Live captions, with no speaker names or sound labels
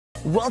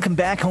Welcome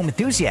back, home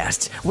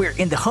enthusiasts! We're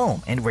in the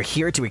home, and we're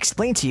here to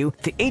explain to you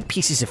the 8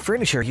 pieces of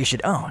furniture you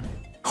should own.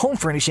 Home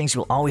furnishings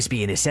will always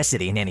be a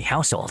necessity in any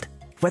household,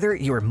 whether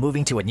you're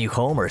moving to a new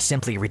home or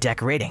simply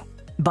redecorating.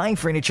 Buying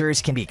furniture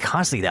can be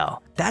costly though.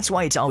 That's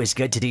why it's always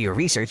good to do your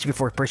research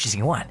before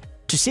purchasing one.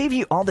 To save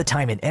you all the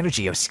time and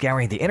energy of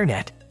scouring the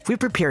internet, we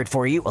prepared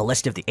for you a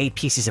list of the 8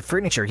 pieces of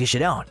furniture you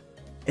should own.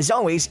 As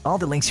always, all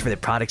the links for the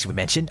products we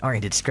mentioned are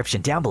in the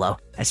description down below,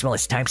 as well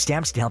as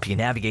timestamps to help you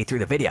navigate through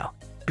the video.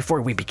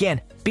 Before we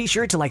begin, be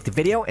sure to like the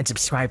video and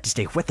subscribe to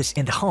stay with us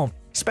in the home,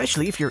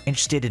 especially if you're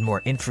interested in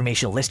more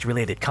informational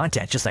list-related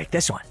content just like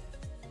this one.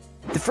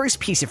 The first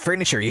piece of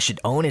furniture you should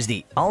own is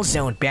the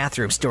ALLZONE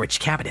bathroom storage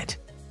cabinet.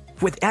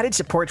 With added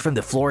support from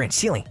the floor and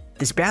ceiling,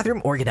 this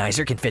bathroom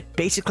organizer can fit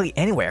basically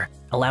anywhere,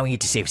 allowing you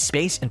to save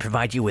space and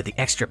provide you with the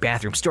extra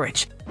bathroom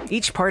storage.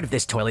 Each part of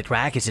this toilet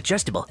rack is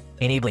adjustable,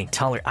 enabling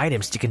taller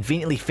items to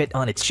conveniently fit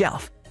on its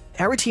shelf.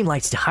 Our team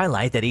likes to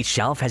highlight that each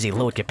shelf has a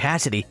load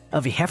capacity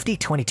of a hefty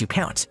 22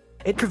 pounds.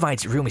 It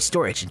provides roomy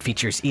storage and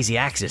features easy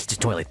access to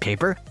toilet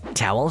paper,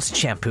 towels,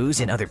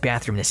 shampoos, and other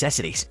bathroom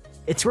necessities.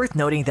 It's worth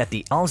noting that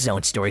the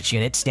ALLZONE storage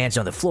unit stands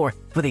on the floor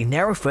with a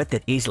narrow foot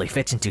that easily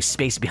fits into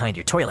space behind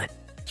your toilet,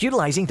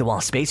 utilizing the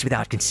wall space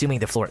without consuming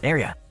the floor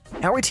area.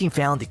 Our team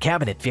found the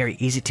cabinet very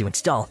easy to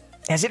install,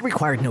 as it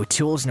required no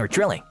tools nor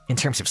drilling. In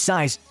terms of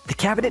size, the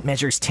cabinet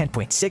measures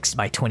 10.6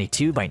 by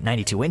 22 by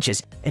 92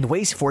 inches and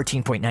weighs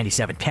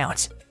 14.97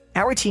 pounds.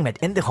 Our team at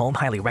In The Home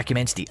highly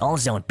recommends the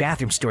ALLZONE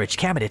bathroom storage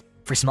cabinet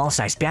for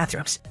small-sized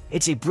bathrooms.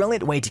 It's a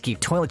brilliant way to keep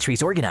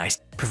toiletries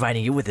organized,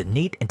 providing you with a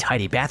neat and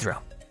tidy bathroom.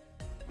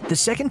 The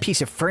second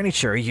piece of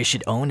furniture you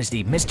should own is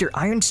the Mr.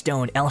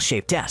 IRONSTONE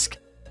L-shaped desk.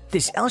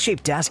 This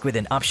L-shaped desk with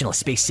an optional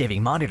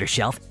space-saving monitor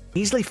shelf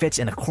easily fits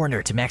in a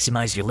corner to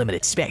maximize your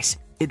limited space.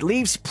 It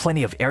leaves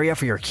plenty of area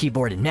for your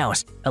keyboard and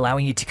mouse,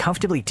 allowing you to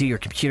comfortably do your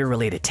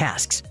computer-related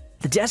tasks.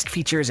 The desk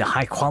features a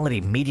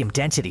high-quality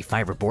medium-density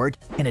fiberboard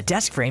and a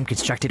desk frame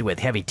constructed with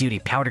heavy-duty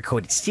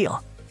powder-coated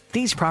steel.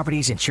 These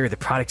properties ensure the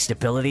product's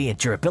stability and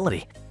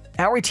durability.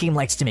 Our team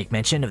likes to make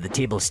mention of the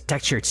table's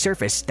textured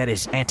surface that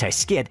is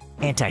anti-skid,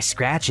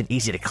 anti-scratch, and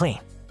easy to clean.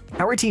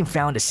 Our team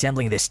found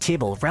assembling this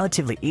table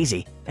relatively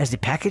easy, as the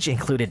package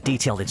included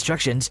detailed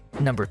instructions,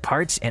 numbered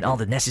parts, and all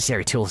the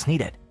necessary tools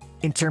needed.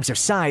 In terms of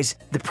size,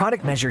 the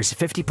product measures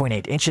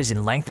 50.8 inches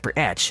in length per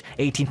edge,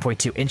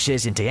 18.2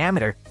 inches in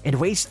diameter, and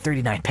weighs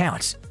 39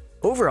 pounds.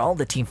 Overall,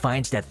 the team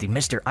finds that the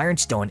Mr.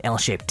 IRONSTONE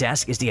L-shaped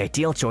desk is the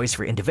ideal choice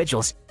for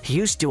individuals who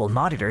use dual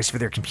monitors for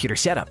their computer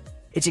setup.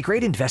 It's a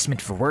great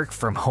investment for work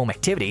from home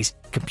activities,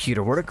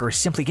 computer work, or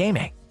simply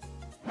gaming.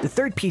 The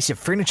third piece of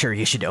furniture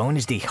you should own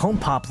is the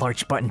HomePop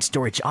Large Button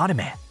Storage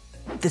Ottoman.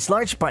 This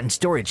large button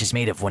storage is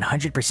made of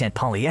 100%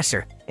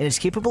 polyester and is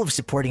capable of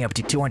supporting up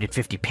to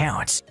 250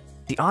 pounds.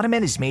 The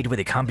Ottoman is made with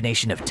a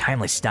combination of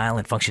timeless style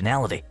and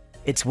functionality.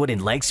 Its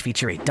wooden legs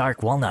feature a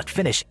dark walnut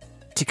finish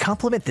to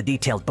complement the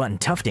detailed button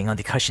tufting on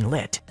the cushion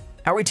lid.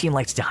 Our team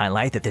likes to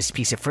highlight that this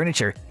piece of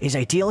furniture is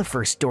ideal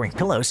for storing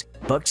pillows,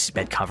 books,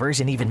 bed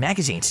covers, and even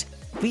magazines.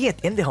 We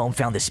at In The Home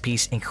found this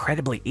piece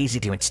incredibly easy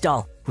to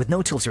install, with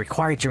no tools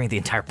required during the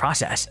entire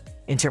process.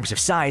 In terms of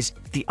size,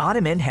 the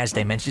Ottoman has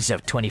dimensions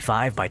of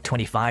 25 by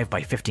 25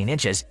 by 15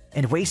 inches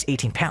and weighs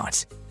 18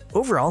 pounds.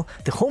 Overall,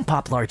 the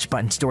HomePop Large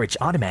Button Storage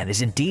Ottoman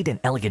is indeed an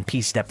elegant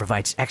piece that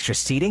provides extra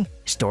seating,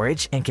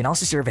 storage, and can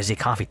also serve as a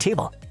coffee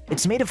table.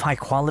 It's made of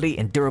high-quality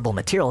and durable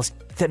materials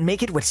that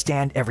make it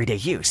withstand everyday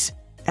use.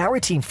 Our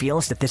team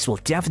feels that this will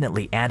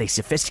definitely add a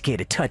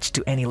sophisticated touch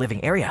to any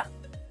living area.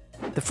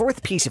 The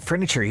fourth piece of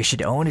furniture you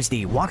should own is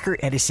the Walker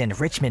Edison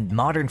Richmond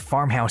Modern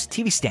Farmhouse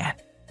TV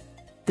Stand.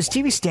 This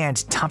TV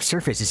stand's top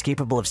surface is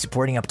capable of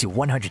supporting up to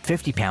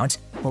 150 pounds,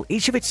 while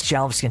each of its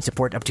shelves can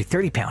support up to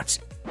 30 pounds.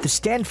 The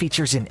stand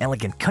features an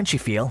elegant country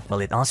feel, while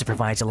it also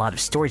provides a lot of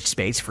storage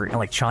space for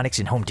electronics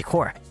and home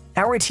decor.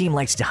 Our team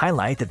likes to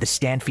highlight that the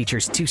stand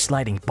features 2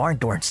 sliding barn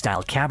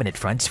door-style cabinet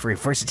fronts for a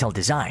versatile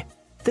design.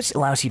 This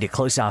allows you to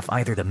close off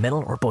either the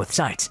middle or both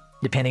sides,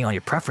 depending on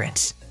your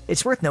preference.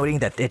 It's worth noting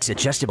that its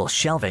adjustable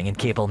shelving and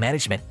cable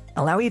management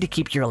allow you to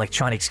keep your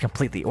electronics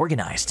completely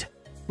organized.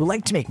 We'd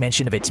like to make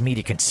mention of its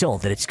media console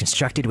that it's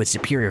constructed with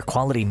superior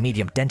quality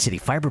medium-density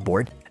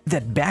fiberboard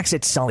that backs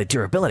its solid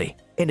durability.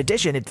 In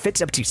addition, it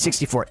fits up to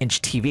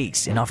 64-inch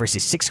TVs and offers a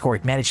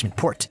 6-cord management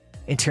port.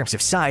 In terms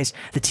of size,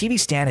 the TV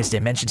stand has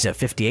dimensions of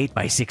 58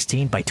 by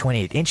 16 by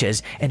 28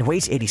 inches and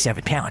weighs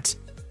 87 pounds.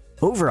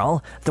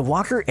 Overall, the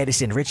Walker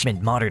Edison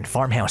Richmond Modern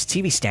Farmhouse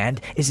TV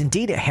stand is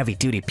indeed a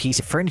heavy-duty piece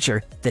of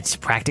furniture that's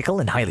practical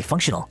and highly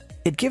functional.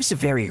 It gives a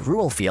very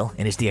rural feel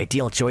and is the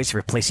ideal choice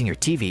for placing your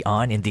TV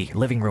on in the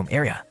living room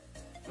area.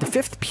 The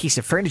fifth piece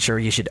of furniture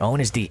you should own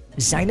is the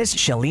ZINUS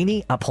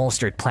Shalini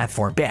Upholstered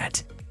Platform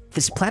Bed.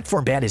 This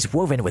platform bed is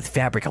woven with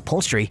fabric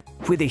upholstery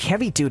with a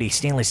heavy-duty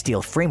stainless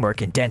steel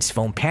framework and dense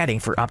foam padding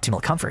for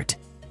optimal comfort.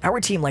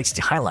 Our team likes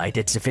to highlight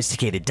its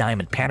sophisticated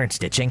diamond pattern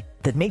stitching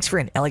that makes for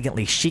an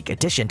elegantly chic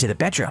addition to the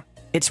bedroom.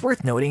 It's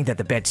worth noting that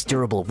the bed's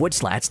durable wood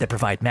slats that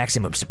provide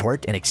maximum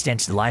support and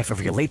extends the life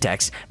of your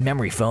latex,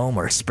 memory foam,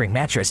 or spring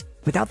mattress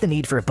without the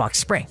need for a box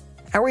spring.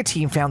 Our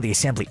team found the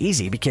assembly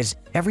easy because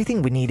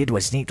everything we needed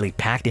was neatly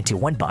packed into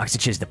one box,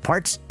 such as the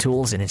parts,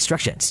 tools, and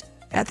instructions.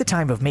 At the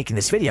time of making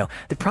this video,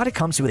 the product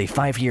comes with a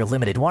 5-year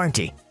limited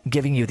warranty,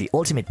 giving you the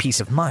ultimate peace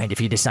of mind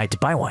if you decide to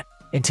buy one.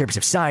 In terms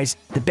of size,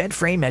 the bed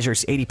frame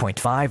measures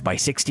 80.5 by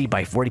 60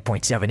 by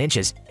 40.7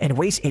 inches and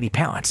weighs 80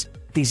 pounds.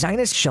 The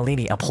ZINUS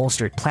Shalini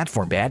upholstered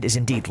platform bed is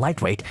indeed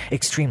lightweight,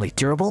 extremely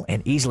durable,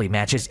 and easily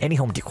matches any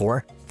home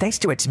decor thanks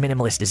to its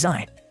minimalist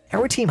design.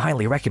 Our team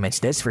highly recommends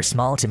this for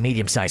small to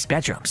medium-sized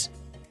bedrooms.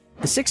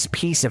 The 6th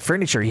piece of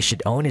furniture you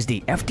should own is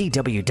the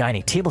FDW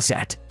Dining Table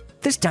Set.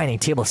 This dining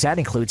table set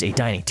includes a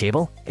dining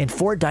table and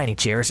 4 dining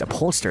chairs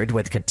upholstered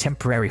with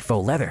contemporary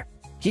faux leather.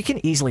 You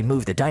can easily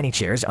move the dining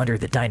chairs under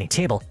the dining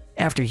table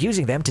after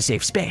using them to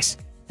save space.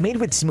 Made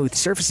with smooth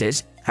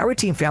surfaces, our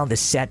team found this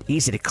set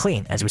easy to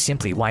clean as we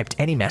simply wiped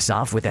any mess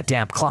off with a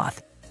damp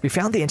cloth. We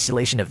found the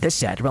installation of this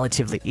set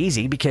relatively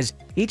easy because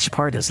each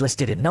part is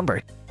listed and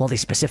numbered, while the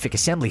specific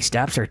assembly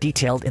steps are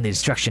detailed in the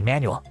instruction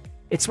manual.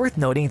 It's worth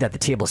noting that the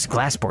table's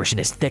glass portion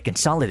is thick and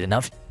solid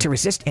enough to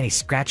resist any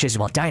scratches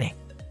while dining.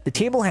 The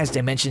table has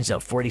dimensions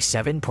of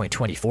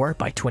 47.24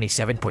 by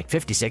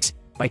 27.56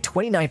 by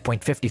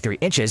 29.53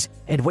 inches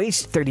and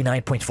weighs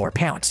 39.4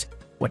 pounds.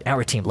 What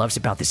our team loves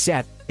about this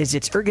set is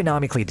its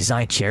ergonomically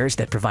designed chairs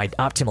that provide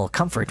optimal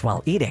comfort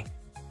while eating.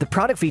 The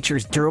product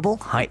features durable,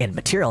 high-end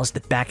materials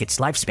that back its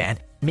lifespan,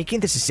 making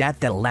this a set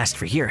that'll last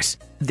for years.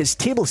 This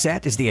table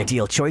set is the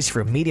ideal choice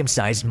for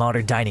medium-sized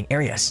modern dining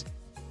areas.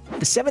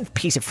 The 7th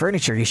piece of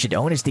furniture you should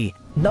own is the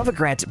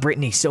Novogratz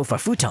Brittany Sofa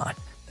Futon.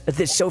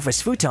 This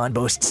sofa's futon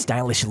boasts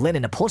stylish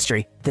linen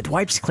upholstery that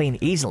wipes clean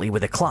easily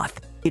with a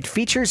cloth. It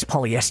features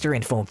polyester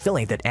and foam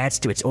filling that adds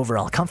to its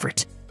overall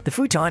comfort. The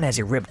futon has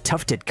a ribbed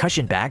tufted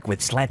cushion back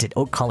with slanted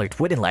oak-colored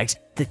wooden legs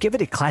that give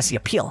it a classy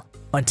appeal.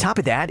 On top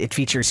of that, it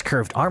features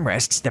curved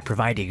armrests that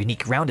provide a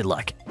unique rounded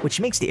look, which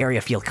makes the area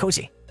feel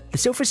cozy. The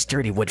sofa's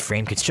sturdy wood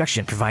frame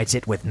construction provides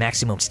it with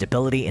maximum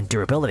stability and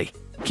durability,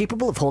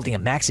 capable of holding a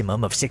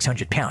maximum of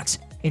 600 pounds.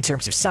 In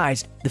terms of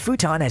size, the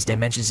futon has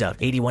dimensions of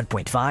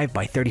 81.5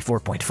 by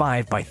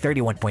 34.5 by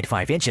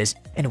 31.5 inches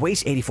and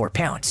weighs 84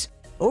 pounds.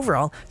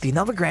 Overall, the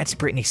Novogratz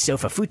Brittany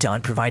Sofa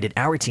Futon provided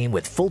our team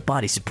with full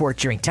body support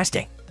during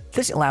testing.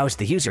 This allows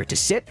the user to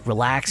sit,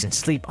 relax, and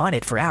sleep on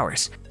it for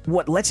hours.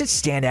 What lets it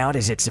stand out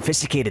is its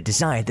sophisticated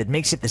design that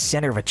makes it the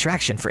center of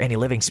attraction for any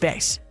living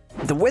space.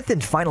 The 5th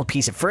and final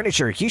piece of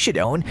furniture you should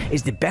own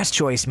is the best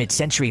choice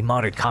mid-century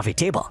modern coffee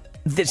table.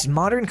 This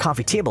modern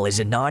coffee table is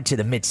a nod to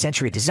the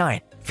mid-century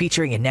design,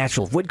 featuring a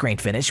natural wood grain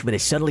finish with a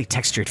subtly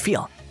textured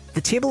feel.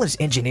 The table is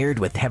engineered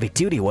with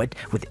heavy-duty wood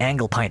with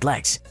angle pine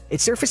legs.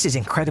 Its surface is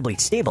incredibly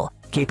stable,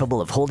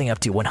 capable of holding up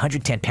to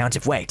 110 pounds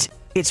of weight.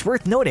 It's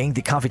worth noting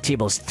the coffee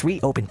table's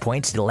 3 open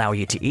points that allow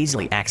you to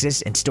easily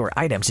access and store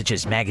items such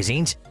as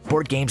magazines,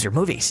 board games, or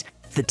movies.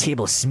 The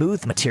table's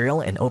smooth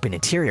material and open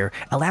interior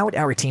allowed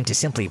our team to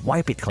simply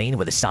wipe it clean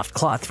with a soft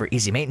cloth for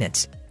easy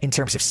maintenance. In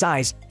terms of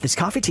size, this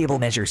coffee table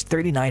measures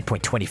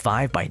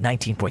 39.25 by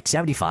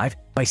 19.75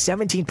 by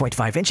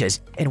 17.5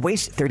 inches and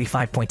weighs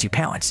 35.2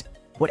 pounds.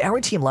 What our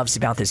team loves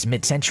about this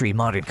mid-century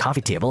modern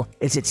coffee table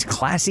is its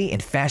classy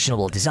and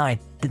fashionable design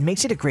that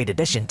makes it a great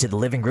addition to the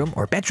living room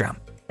or bedroom.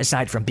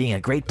 Aside from being a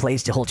great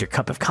place to hold your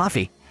cup of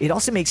coffee, it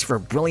also makes for a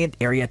brilliant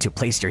area to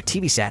place your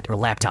TV set or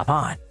laptop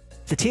on.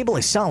 The table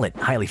is solid,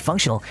 highly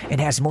functional, and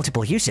has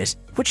multiple uses,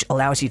 which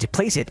allows you to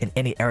place it in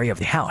any area of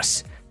the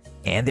house.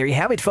 And there you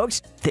have it,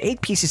 folks, the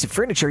 8 pieces of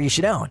furniture you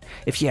should own.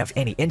 If you have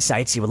any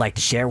insights you would like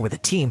to share with the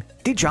team,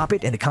 do drop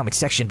it in the comment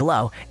section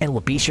below, and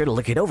we'll be sure to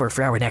look it over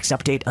for our next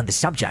update on the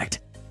subject.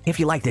 If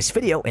you like this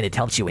video and it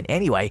helps you in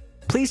any way,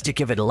 please do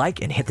give it a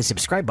like and hit the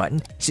subscribe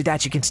button so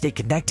that you can stay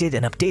connected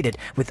and updated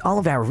with all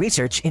of our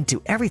research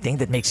into everything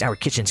that makes our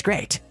kitchens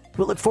great.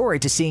 We'll look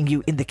forward to seeing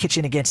you in the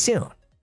kitchen again soon.